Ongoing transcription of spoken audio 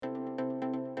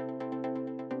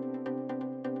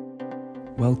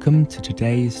Welcome to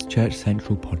today's Church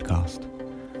Central podcast.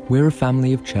 We're a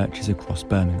family of churches across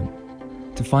Birmingham.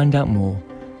 To find out more,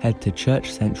 head to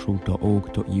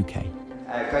churchcentral.org.uk.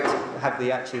 Great to have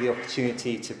the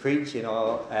opportunity to preach in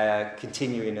our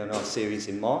continuing on our series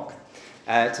in Mark.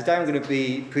 Today I'm going to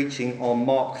be preaching on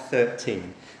Mark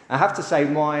 13. I have to say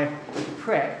my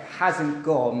prep hasn't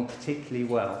gone particularly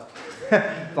well,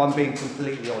 if I'm being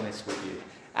completely honest with you.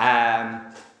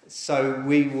 So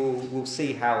we'll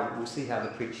see how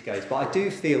the preach goes. But I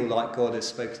do feel like God has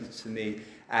spoken to me,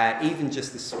 even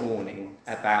just this morning,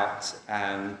 about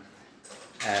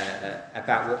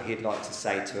what He'd like to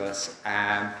say to us.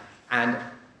 And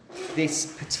this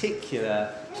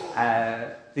particular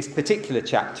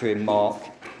chapter in Mark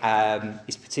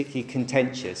is particularly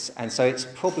contentious, and so it's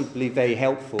probably very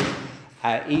helpful,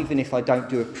 even if I don't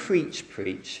do a preach,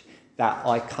 that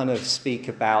I kind of speak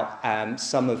about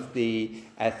some of the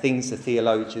things the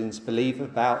theologians believe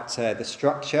about the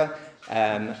structure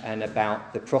and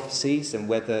about the prophecies and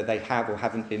whether they have or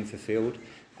haven't been fulfilled,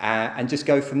 and just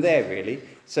go from there, really.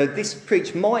 So this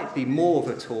preach might be more of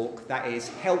a talk that is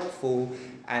helpful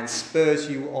and spurs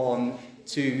you on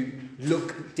to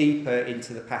look deeper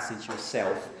into the passage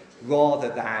yourself, rather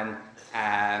than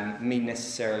me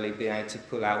necessarily being able to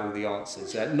pull out all the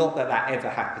answers. Not that ever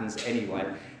happens anyway.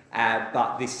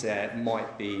 But this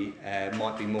might be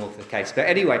more of the case. But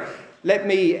anyway, let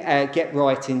me get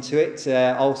right into it.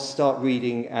 I'll start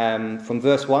reading from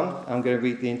verse 1. I'm going to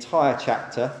read the entire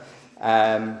chapter.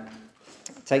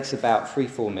 It takes about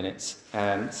 3-4 minutes.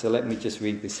 So let me just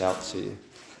read this out to you.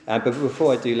 But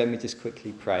before I do, let me just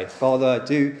quickly pray. Father, I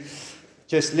do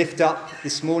just lift up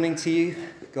this morning to you.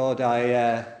 God,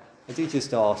 I do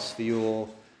just ask for your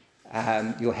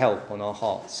help on our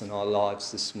hearts and our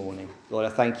lives this morning. Lord, I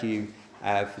thank you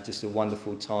for just a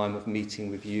wonderful time of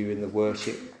meeting with you in the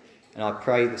worship. And I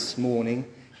pray this morning,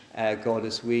 God,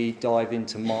 as we dive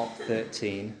into Mark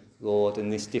 13, Lord, in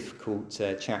this difficult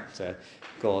chapter,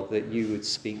 God, that you would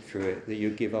speak through it, that you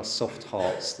would give us soft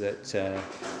hearts, that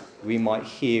we might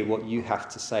hear what you have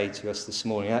to say to us this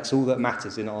morning. That's all that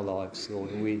matters in our lives,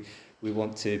 Lord. And we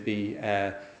want to be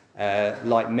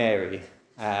like Mary,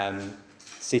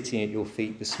 sitting at your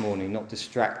feet this morning, not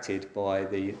distracted by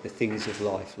the things of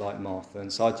life like Martha.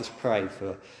 And so I just pray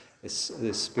for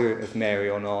the spirit of Mary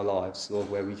on our lives, Lord,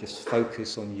 where we just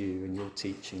focus on you and your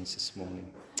teachings this morning.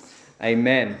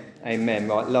 Amen. Amen.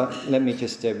 Right, let me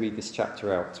just read this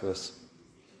chapter out to us.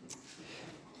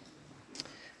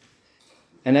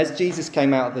 And as Jesus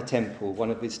came out of the temple, one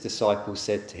of his disciples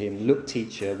said to him, "Look,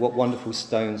 teacher, what wonderful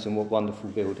stones and what wonderful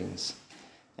buildings."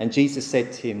 And Jesus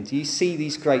said to him, "Do you see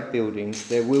these great buildings?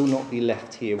 There will not be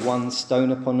left here one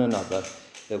stone upon another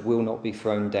that will not be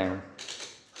thrown down."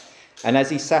 And as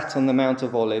he sat on the Mount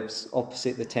of Olives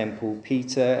opposite the temple,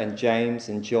 Peter and James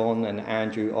and John and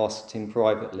Andrew asked him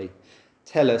privately,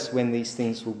 "Tell us when these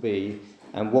things will be,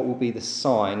 and what will be the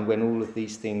sign when all of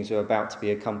these things are about to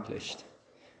be accomplished?"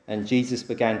 And Jesus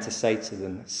began to say to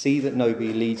them, "See that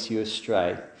nobody leads you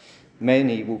astray.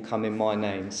 Many will come in my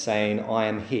name, saying, 'I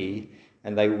am he,'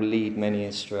 and they will lead many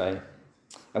astray.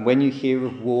 And when you hear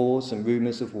of wars and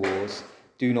rumours of wars,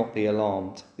 do not be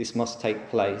alarmed. This must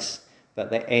take place, but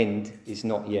the end is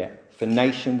not yet. For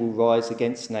nation will rise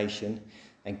against nation,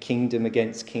 and kingdom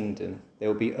against kingdom. There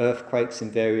will be earthquakes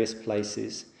in various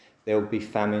places. There will be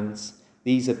famines.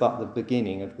 These are but the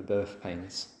beginning of the birth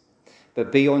pains.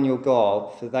 But be on your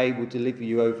guard, for they will deliver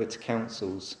you over to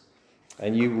councils,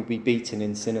 and you will be beaten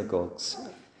in synagogues.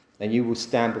 And you will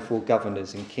stand before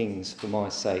governors and kings for my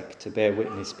sake, to bear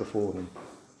witness before them.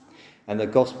 And the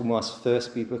gospel must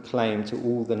first be proclaimed to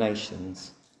all the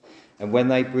nations. And when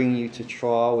they bring you to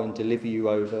trial and deliver you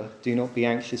over, do not be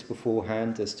anxious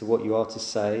beforehand as to what you are to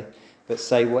say, but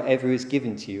say whatever is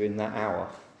given to you in that hour.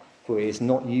 For it is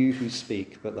not you who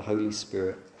speak, but the Holy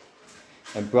Spirit.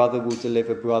 And brother will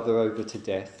deliver brother over to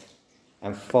death,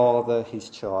 and father his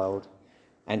child.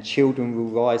 And children will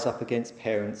rise up against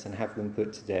parents and have them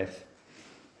put to death.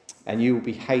 And you will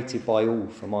be hated by all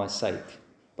for my sake,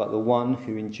 but the one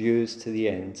who endures to the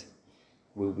end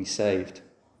will be saved.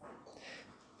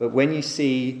 But when you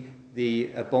see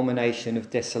the abomination of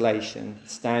desolation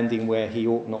standing where he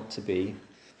ought not to be,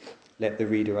 let the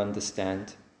reader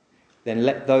understand. Then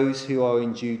let those who are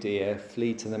in Judea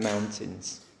flee to the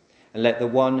mountains, and let the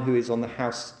one who is on the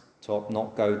housetop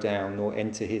not go down nor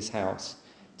enter his house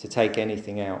to take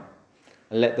anything out.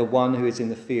 And let the one who is in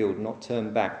the field not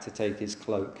turn back to take his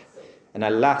cloak. And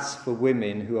alas for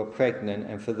women who are pregnant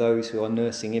and for those who are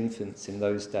nursing infants in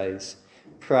those days.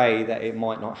 Pray that it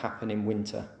might not happen in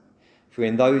winter. For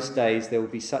in those days there will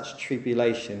be such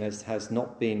tribulation as has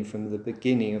not been from the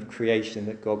beginning of creation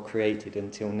that God created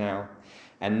until now,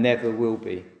 and never will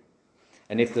be.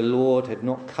 And if the Lord had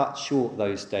not cut short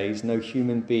those days, no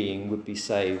human being would be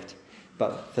saved.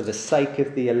 But for the sake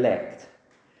of the elect,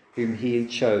 whom he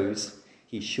chose,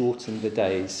 he shortened the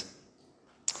days.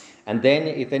 And then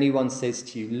if anyone says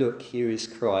to you, look, here is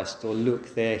Christ, or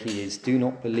look, there he is, do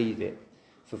not believe it.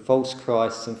 For false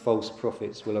Christs and false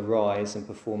prophets will arise and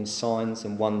perform signs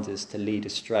and wonders to lead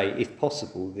astray, if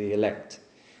possible, the elect.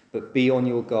 But be on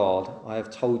your guard, I have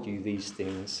told you these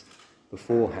things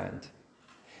beforehand.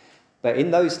 But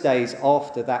in those days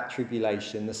after that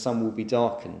tribulation, the sun will be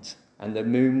darkened, and the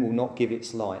moon will not give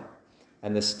its light,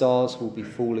 and the stars will be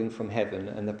falling from heaven,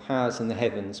 and the powers in the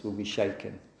heavens will be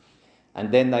shaken. And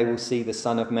then they will see the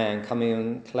Son of Man coming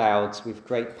on clouds with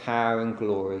great power and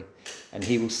glory, and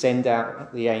he will send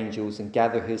out the angels and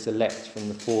gather his elect from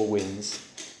the four winds,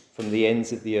 from the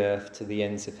ends of the earth to the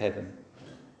ends of heaven.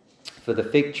 For the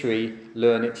fig tree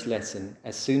learn its lesson.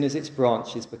 As soon as its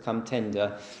branches become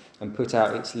tender and put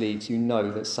out its leaves, you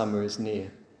know that summer is near.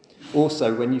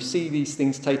 Also, when you see these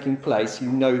things taking place,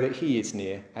 you know that he is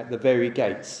near, at the very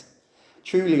gates.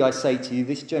 Truly I say to you,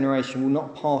 this generation will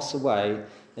not pass away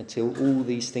until all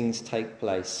these things take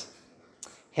place.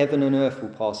 Heaven and earth will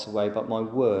pass away, but my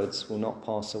words will not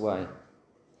pass away.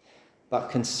 But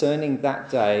concerning that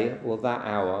day or that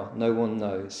hour, no one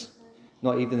knows,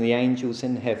 not even the angels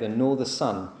in heaven, nor the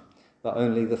Son, but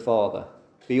only the Father.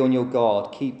 Be on your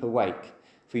guard, keep awake,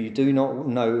 for you do not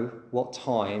know what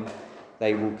time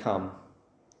they will come.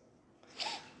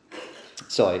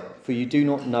 For you do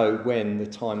not know when the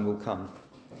time will come.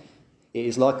 It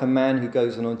is like a man who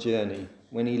goes on a journey,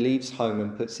 when he leaves home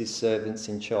and puts his servants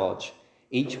in charge,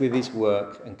 each with his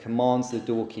work, and commands the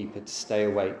doorkeeper to stay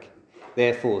awake.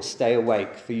 Therefore, stay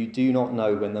awake, for you do not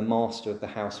know when the master of the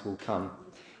house will come,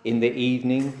 in the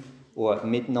evening, or at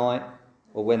midnight,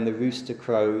 or when the rooster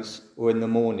crows, or in the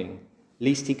morning,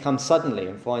 lest he come suddenly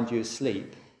and find you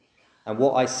asleep. And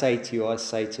what I say to you, I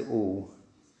say to all,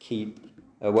 keep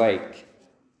awake.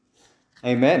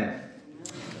 Amen.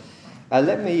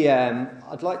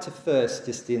 I'd like to first,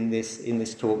 just in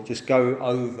this talk, just go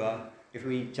over, if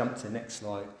we jump to the next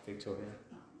slide, Victoria.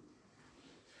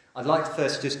 I'd like to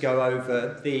first just go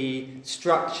over the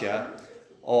structure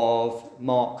of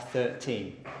Mark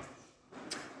 13.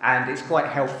 And it's quite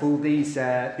helpful. These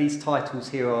titles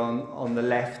here on the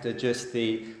left are just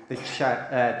the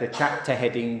chapter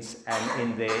headings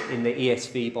in the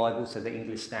ESV Bible, so the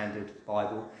English Standard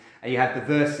Bible. And you have the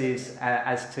verses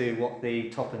as to what the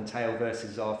top and tail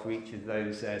verses are for each of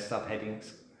those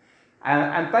subheadings.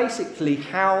 And basically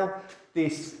how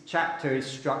this chapter is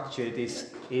structured is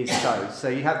so. So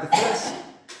you have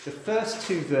the first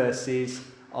two verses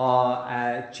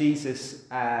are Jesus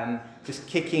just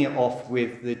kicking it off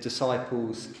with the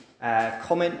disciples'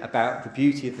 comment about the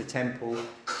beauty of the temple,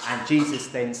 and Jesus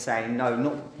then saying, no,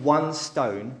 not one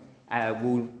stone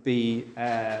will be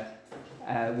left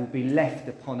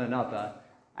upon another.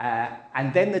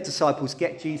 And then the disciples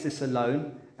get Jesus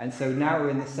alone, and so now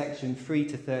we're in the section 3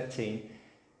 to 13.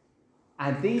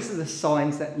 And these are the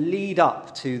signs that lead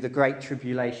up to the Great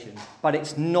Tribulation. But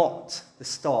it's not the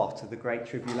start of the Great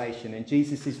Tribulation. And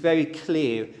Jesus is very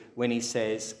clear when he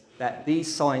says that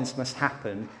these signs must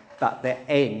happen, but their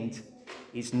end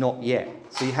is not yet.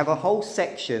 So you have a whole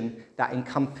section that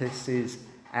encompasses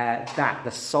the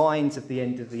signs of the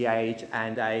end of the age,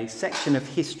 and a section of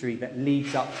history that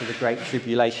leads up to the Great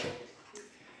Tribulation.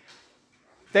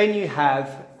 Then you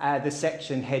have the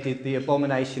section headed The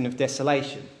Abomination of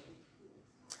Desolation.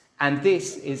 And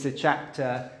this is a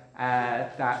chapter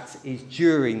that is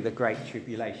during the Great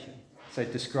Tribulation. So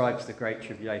it describes the Great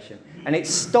Tribulation. And it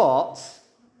starts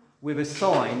with a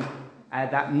sign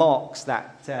that marks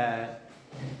the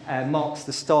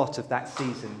start of that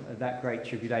season, of that Great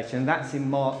Tribulation. And that's in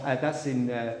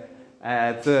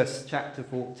verse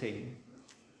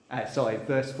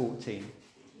 14.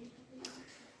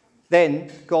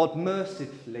 Then God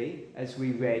mercifully, as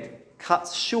we read,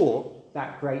 cuts short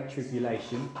that Great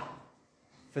Tribulation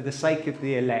for the sake of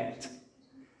the elect.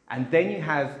 And then you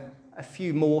have a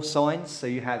few more signs. So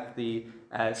you have the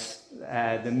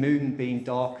moon being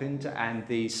darkened and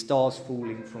the stars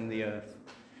falling from the earth.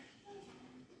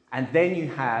 And then you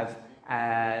have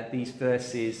these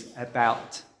verses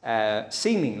about,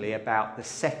 seemingly about the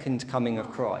second coming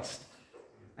of Christ.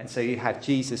 And so you have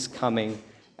Jesus coming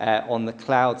on the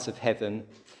clouds of heaven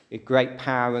with great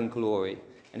power and glory.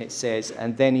 And it says,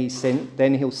 and then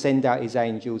he'll send out his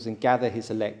angels and gather his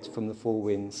elect from the four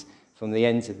winds, from the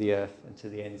ends of the earth and to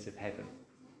the ends of heaven.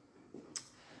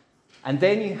 And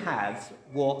then you have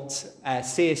what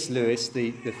C.S. Lewis,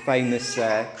 the famous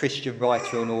Christian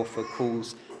writer and author,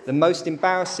 calls the most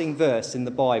embarrassing verse in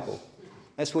the Bible.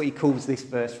 That's what he calls this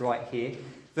verse right here.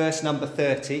 Verse number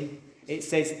 30. It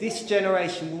says, "This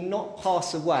generation will not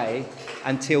pass away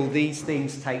until these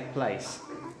things take place."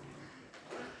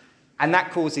 And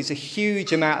that causes a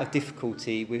huge amount of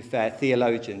difficulty with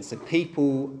theologians. And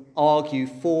people argue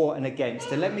for and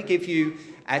against. And let me give you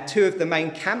two of the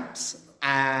main camps.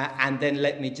 And then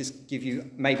let me just give you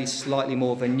maybe slightly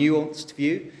more of a nuanced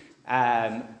view.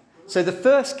 So the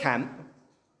first camp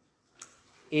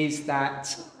is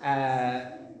that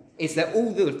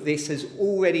all of this has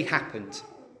already happened.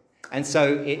 And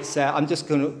so it's I'm just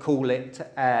going to call it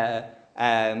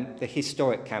the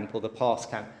historic camp or the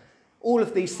past camp. All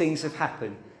of these things have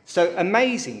happened. So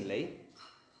amazingly,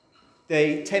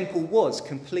 the temple was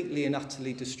completely and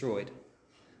utterly destroyed.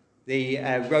 The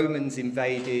Romans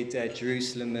invaded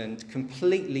Jerusalem and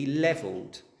completely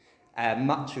levelled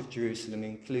much of Jerusalem,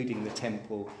 including the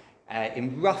temple,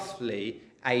 in roughly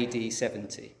AD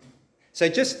 70. So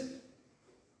just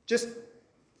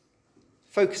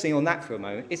focusing on that for a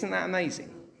moment, isn't that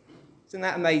amazing? Isn't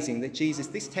that amazing that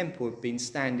this temple had been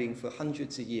standing for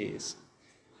hundreds of years?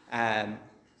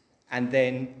 And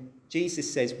then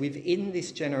Jesus says, within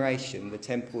this generation, the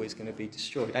temple is going to be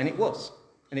destroyed. And it was.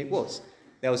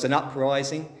 There was an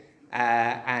uprising,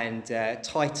 and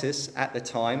Titus at the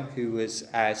time, who was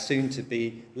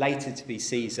later to be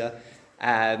Caesar,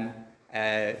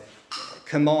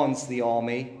 commands the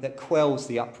army that quells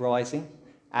the uprising.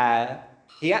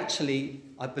 He actually,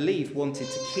 I believe, wanted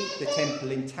to keep the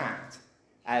temple intact.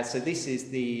 So this is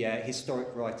the historic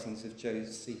writings of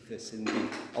Josephus in the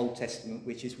Old Testament,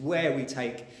 which is where we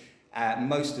take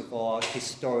most of our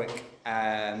historic...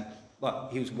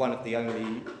 he was one of the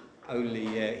only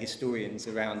historians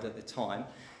around at the time.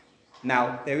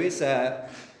 Now, there is a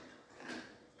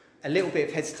little bit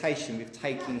of hesitation with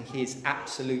taking his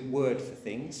absolute word for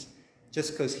things,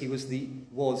 just because he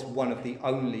was one of the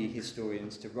only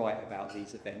historians to write about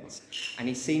these events. And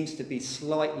he seems to be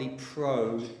slightly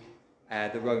pro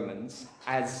the Romans,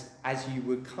 as you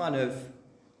would kind of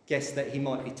guess that he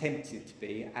might be tempted to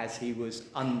be, as he was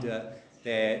under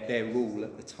their rule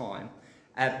at the time.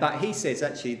 But he says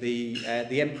actually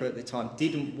the emperor at the time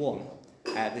didn't want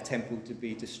the temple to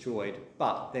be destroyed,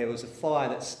 but there was a fire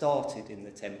that started in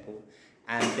the temple,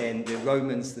 and then the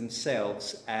Romans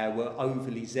themselves were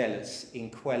overly zealous in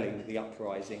quelling the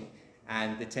uprising,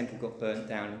 and the temple got burnt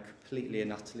down and completely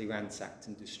and utterly ransacked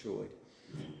and destroyed.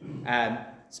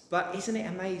 But isn't it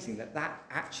amazing that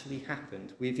actually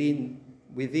happened within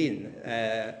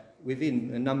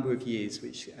a number of years,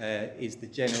 which is the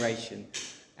generation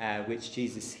which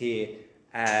Jesus here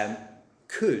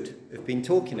could have been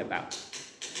talking about.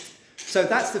 So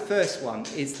that's the first one,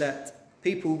 is that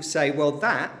people say, well,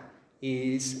 that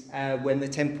is when the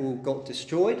temple got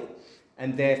destroyed,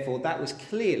 and therefore that was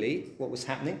clearly what was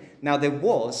happening. Now, there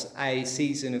was a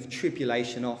season of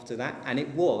tribulation after that, and it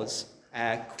was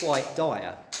quite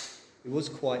dire. It was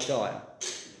quite dire.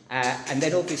 And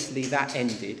then obviously that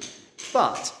ended.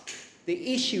 But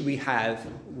the issue we have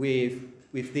with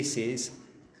this is,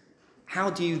 how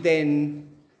do you then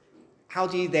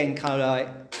kind of like,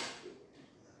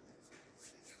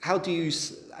 how do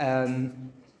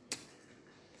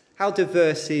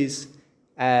verses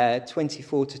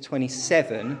 24 to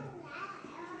 27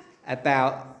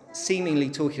 about seemingly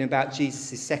talking about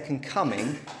Jesus' second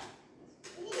coming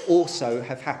also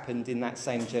have happened in that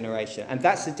same generation? And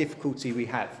that's the difficulty we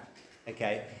have,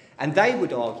 okay? And they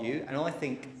would argue, and I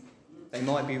think they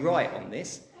might be right on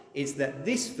this, is that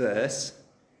this verse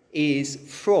is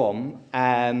from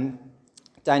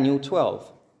Daniel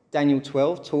 12. Daniel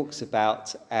 12 talks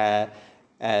about the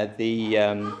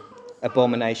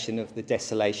abomination of the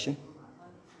desolation.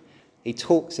 He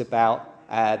talks about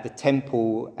the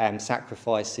temple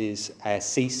sacrifices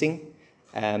ceasing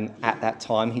at that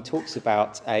time. He talks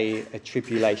about a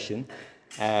tribulation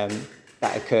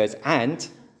that occurs, and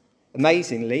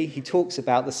amazingly, he talks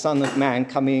about the Son of Man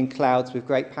coming in clouds with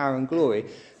great power and glory.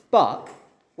 But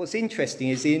what's interesting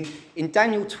is in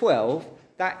Daniel 12,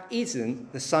 that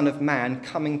isn't the Son of Man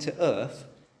coming to earth.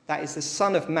 That is the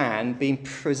Son of Man being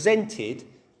presented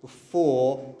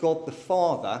before God the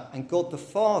Father, and God the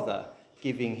Father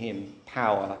giving him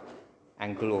power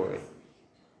and glory.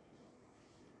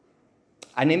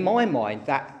 And in my mind,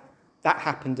 that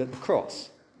happened at the cross.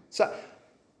 So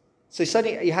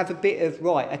suddenly you have a bit of,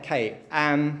 right, okay,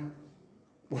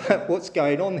 what's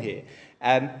going on here?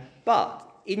 But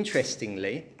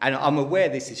interestingly, and I'm aware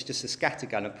this is just a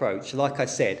scattergun approach, like I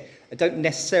said, I don't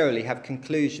necessarily have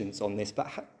conclusions on this, but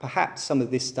perhaps some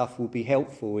of this stuff will be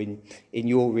helpful in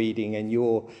your reading and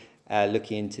your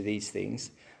looking into these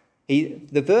things.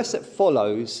 The verse that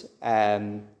follows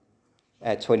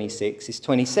 26 is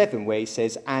 27, where he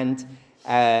says, and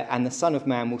the Son of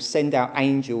Man will send out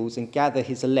angels and gather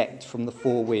his elect from the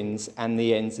four winds and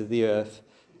the ends of the earth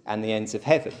and the ends of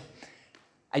heaven.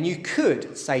 And you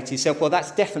could say to yourself, well,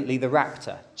 that's definitely the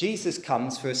rapture. Jesus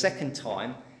comes for a second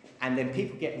time, and then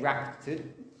people get raptured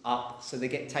up, so they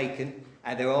get taken.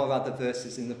 There are other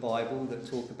verses in the Bible that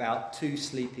talk about two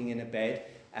sleeping in a bed.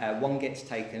 One gets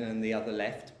taken and the other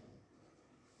left.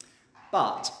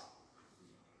 But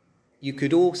you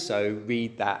could also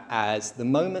read that as the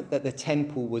moment that the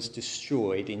temple was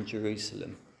destroyed in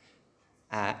Jerusalem,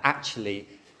 actually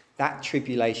that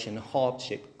tribulation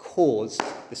hardship caused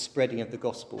the spreading of the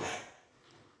gospel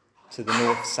to the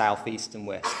north, south, east and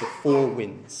west, the four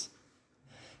winds.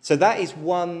 So that is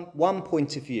one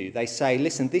point of view. They say,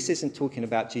 listen, this isn't talking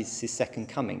about Jesus' second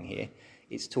coming here.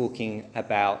 It's talking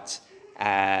about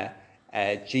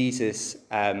Jesus.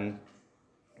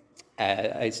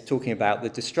 It's talking about the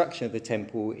destruction of the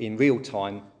temple in real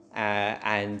time,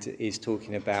 and is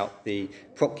talking about the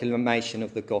proclamation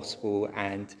of the gospel.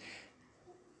 And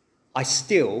I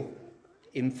still,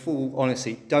 in full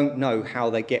honesty, don't know how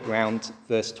they get round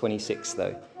verse 26,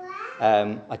 though.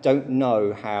 I don't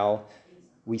know how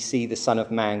we see the Son of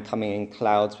Man coming in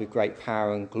clouds with great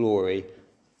power and glory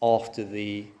after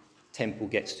the temple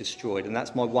gets destroyed. And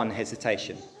that's my one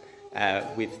hesitation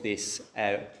with this,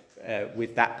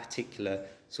 with that particular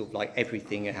sort of like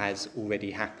everything has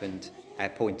already happened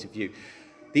point of view.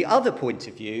 The other point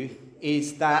of view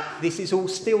is that this is all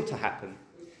still to happen.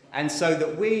 And so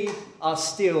that we are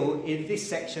still in this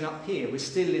section up here, we're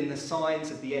still in the signs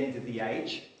of the end of the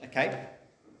age, okay?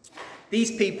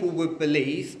 These people would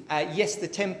believe, yes, the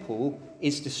temple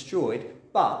is destroyed,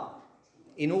 but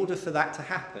in order for that to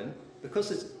happen, because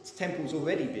the temple's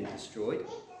already been destroyed,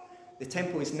 the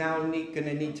temple is now going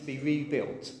to need to be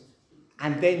rebuilt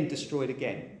and then destroyed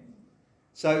again.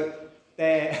 So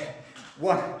there,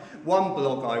 one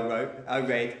blog I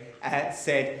read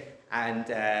said, and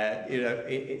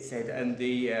it said, and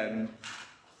the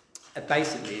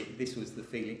basically this was the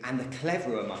feeling, and the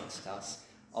clever amongst us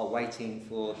are waiting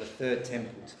for the third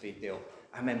temple to be built.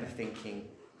 I remember thinking,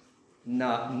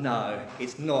 no,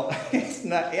 it's not. It's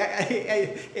not.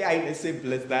 It ain't as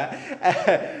simple as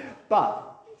that.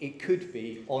 But it could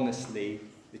be, honestly,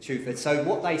 the truth. And so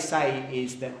what they say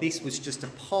is that this was just a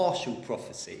partial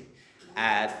prophecy,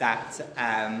 that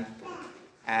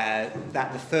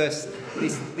the first,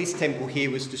 this temple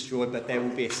here was destroyed, but there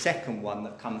will be a second one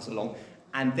that comes along.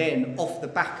 And then off the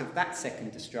back of that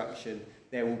second destruction,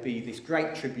 there will be this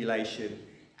great tribulation.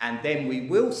 And then we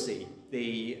will see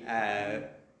the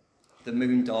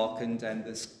moon darkened and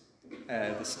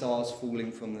the stars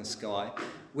falling from the sky,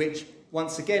 which,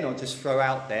 once again, I'll just throw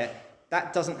out there,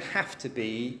 that doesn't have to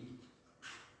be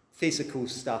physical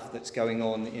stuff that's going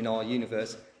on in our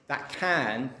universe. That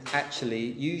can actually,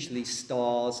 usually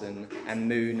stars and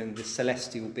moon and the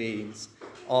celestial beings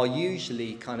are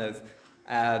usually kind of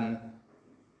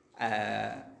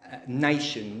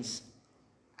nations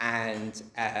and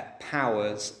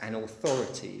powers and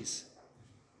authorities,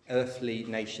 earthly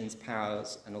nations,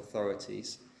 powers and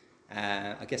authorities.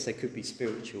 I guess there could be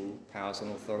spiritual powers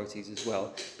and authorities as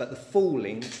well. But the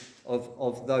falling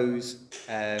of those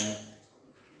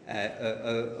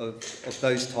of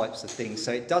those types of things.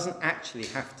 So it doesn't actually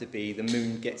have to be the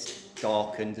moon gets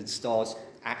darkened and stars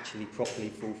actually properly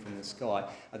fall from the sky.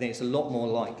 I think it's a lot more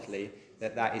likely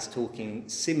that that is talking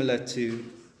similar to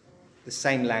the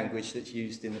same language that's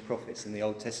used in the prophets in the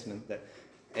Old Testament that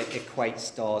equates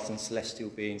stars and celestial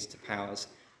beings to powers.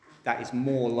 That is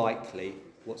more likely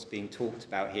what's being talked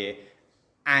about here,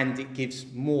 and it gives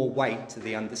more weight to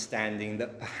the understanding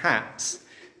that perhaps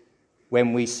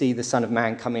when we see the Son of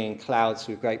Man coming in clouds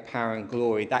with great power and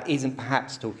glory, that isn't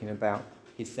perhaps talking about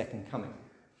his second coming.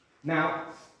 Now,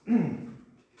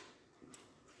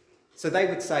 so they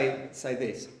would say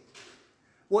this.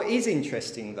 What is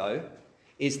interesting, though,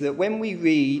 is that when we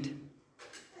read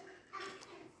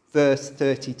verse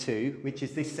 32, which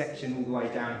is this section all the way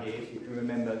down here, if you can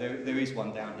remember, there is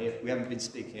one down here. We haven't been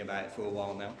speaking about it for a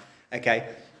while now. Okay.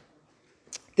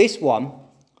 This one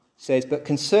says, but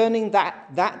concerning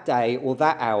that day or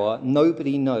that hour,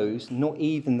 nobody knows, not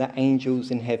even the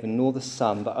angels in heaven, nor the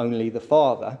Son, but only the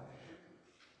Father.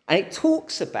 And it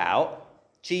talks about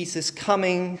Jesus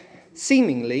coming,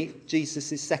 seemingly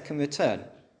Jesus' second return.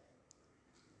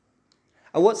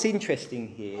 And what's interesting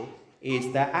here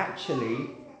is that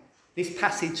actually this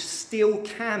passage still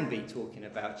can be talking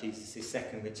about Jesus'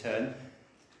 second return.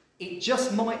 It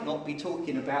just might not be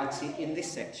talking about it in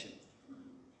this section.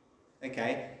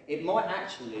 Okay? It might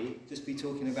actually just be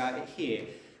talking about it here.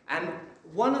 And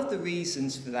one of the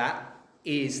reasons for that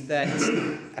is that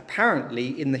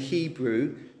apparently in the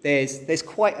Hebrew, there's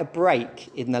quite a break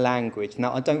in the language.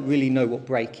 Now, I don't really know what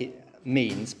break it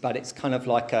means, but it's kind of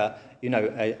like a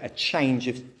change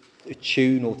of a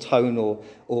tune or tone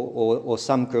or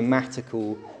some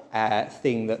grammatical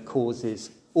thing that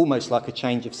causes almost like a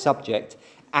change of subject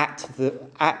at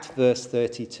verse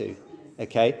 32.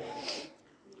 Okay?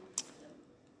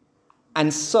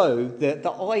 And so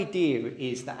the idea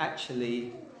is that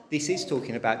actually this is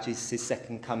talking about Jesus'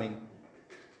 second coming,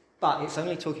 but it's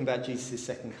only talking about Jesus'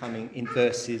 second coming in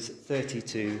verses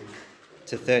 32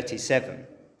 to 37.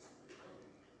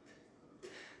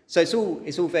 So it's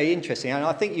all very interesting, and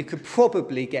I think you could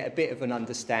probably get a bit of an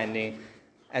understanding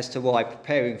as to why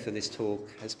preparing for this talk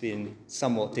has been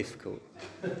somewhat difficult.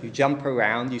 You jump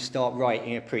around, you start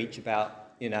writing a preach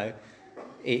about,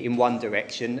 in one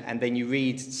direction, and then you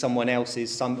read some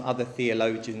other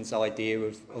theologian's idea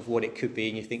of what it could be,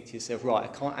 and you think to yourself, right, I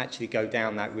can't actually go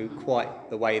down that route quite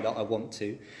the way that I want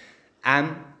to.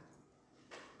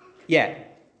 It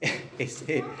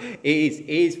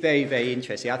is very, very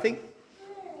interesting. I think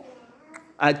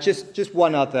just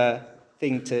one other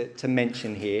thing to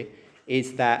mention here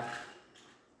is that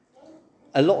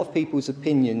a lot of people's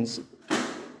opinions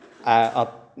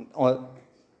are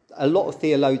a lot of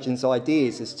theologians'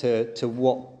 ideas as to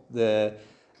what the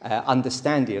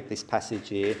understanding of this passage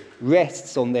here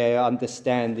rests on their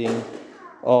understanding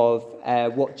of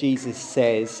what Jesus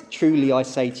says, "Truly I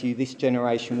say to you, this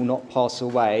generation will not pass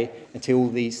away until all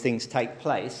these things take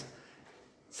place."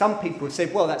 Some people have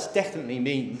said, well, that definitely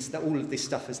means that all of this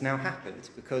stuff has now happened,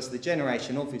 because the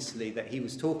generation, obviously, that he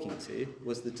was talking to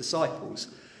was the disciples.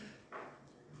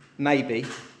 Maybe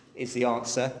is the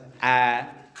answer.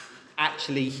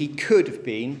 Actually, he could have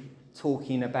been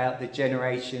talking about the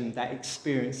generation that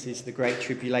experiences the Great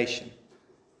Tribulation.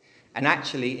 And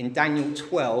actually, in Daniel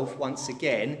 12, once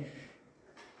again,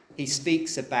 he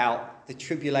speaks about the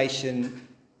tribulation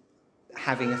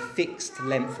having a fixed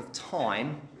length of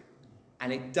time,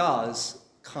 and it does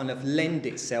kind of lend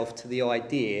itself to the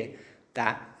idea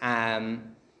that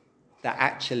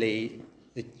actually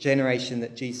the generation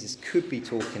that Jesus could be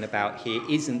talking about here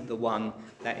isn't the one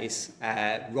that is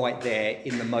right there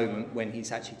in the moment when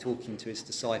he's actually talking to his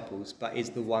disciples, but is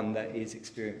the one that is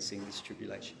experiencing this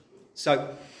tribulation.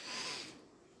 So,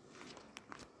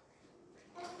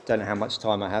 don't know how much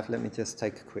time I have. Let me just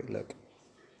take a quick look.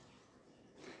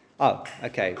 Oh,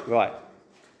 okay, right.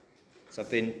 So I've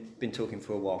been talking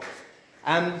for a while.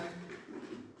 And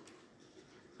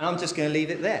I'm just going to leave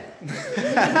it there.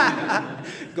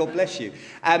 God bless you.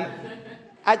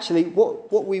 Actually,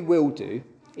 what we will do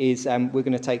is we're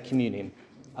going to take communion.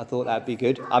 I thought that would be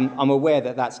good. I'm aware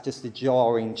that that's just a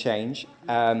jarring change.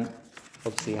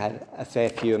 Obviously, had a fair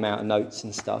few amount of notes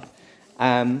and stuff.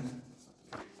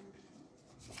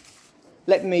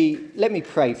 Let me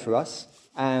pray for us,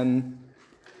 and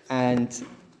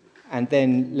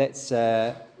then let's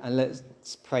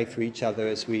pray for each other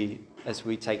as we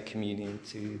take communion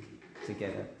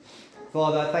together.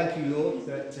 Father, I thank you, Lord,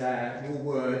 that your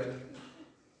word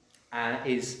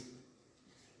is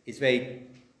very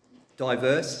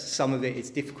diverse. Some of it is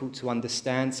difficult to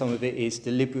understand. Some of it is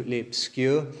deliberately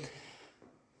obscure.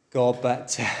 God,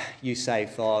 but you say,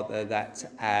 Father, that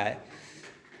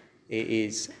it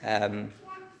is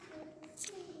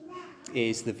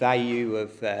the value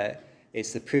of,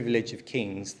 it's the privilege of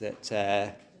kings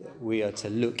that we are to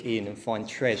look in and find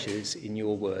treasures in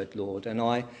your word, Lord. And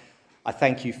I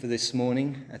thank you for this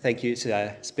morning. I thank you.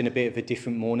 It's been a bit of a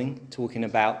different morning, talking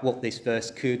about what this verse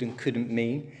could and couldn't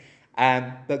mean.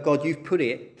 But God, you've put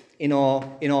it in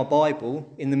our Bible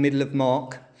in the middle of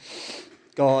Mark,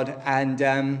 God. And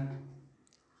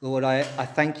Lord, I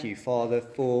thank you, Father,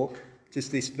 for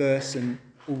just this verse and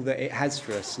all that it has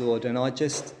for us, Lord. And I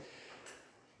just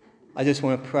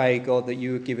want to pray, God, that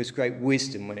you would give us great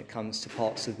wisdom when it comes to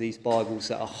parts of these Bibles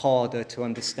that are harder to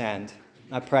understand.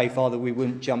 I pray, Father, we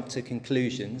wouldn't jump to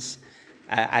conclusions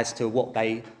as to what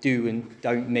they do and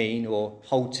don't mean, or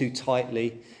hold too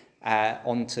tightly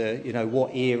onto,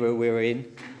 what era we're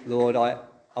in. Lord, I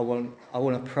want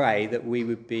to pray that we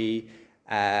would be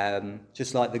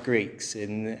just like the Greeks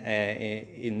in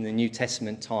the New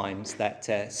Testament times, that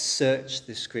search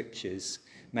the Scriptures,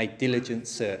 make diligent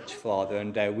search, Father,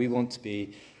 and we want to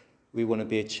be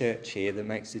a church here that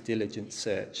makes a diligent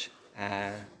search,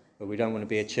 but we don't want to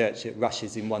be a church that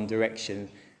rushes in one direction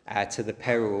to the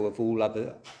peril of all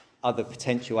other other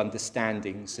potential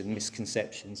understandings and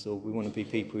misconceptions, Lord. We want to be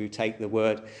people who take the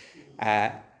word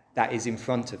that is in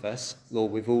front of us,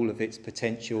 Lord, with all of its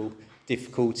potential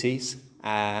difficulties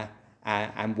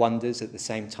and wonders at the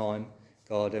same time,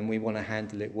 God, and we want to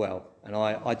handle it well. And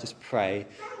I just pray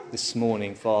this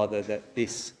morning, Father, that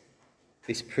this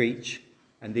preach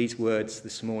and these words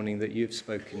this morning that you've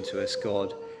spoken to us,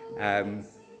 God,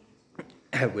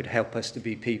 would help us to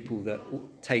be people that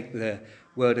take the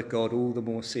word of God all the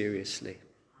more seriously,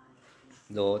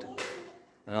 Lord.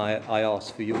 And I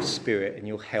ask for your spirit and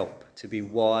your help to be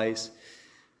wise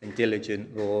and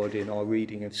diligent, Lord, in our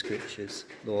reading of scriptures,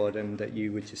 Lord, and that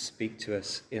you would just speak to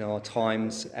us in our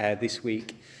times this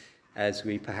week as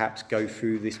we perhaps go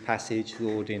through this passage,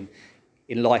 Lord, in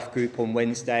life group on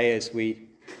Wednesday, as we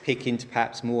pick into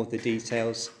perhaps more of the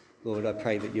details. Lord, I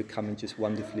pray that you'll come and just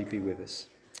wonderfully be with us.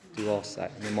 Do ask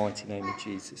that in the mighty name of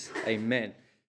Jesus. Amen.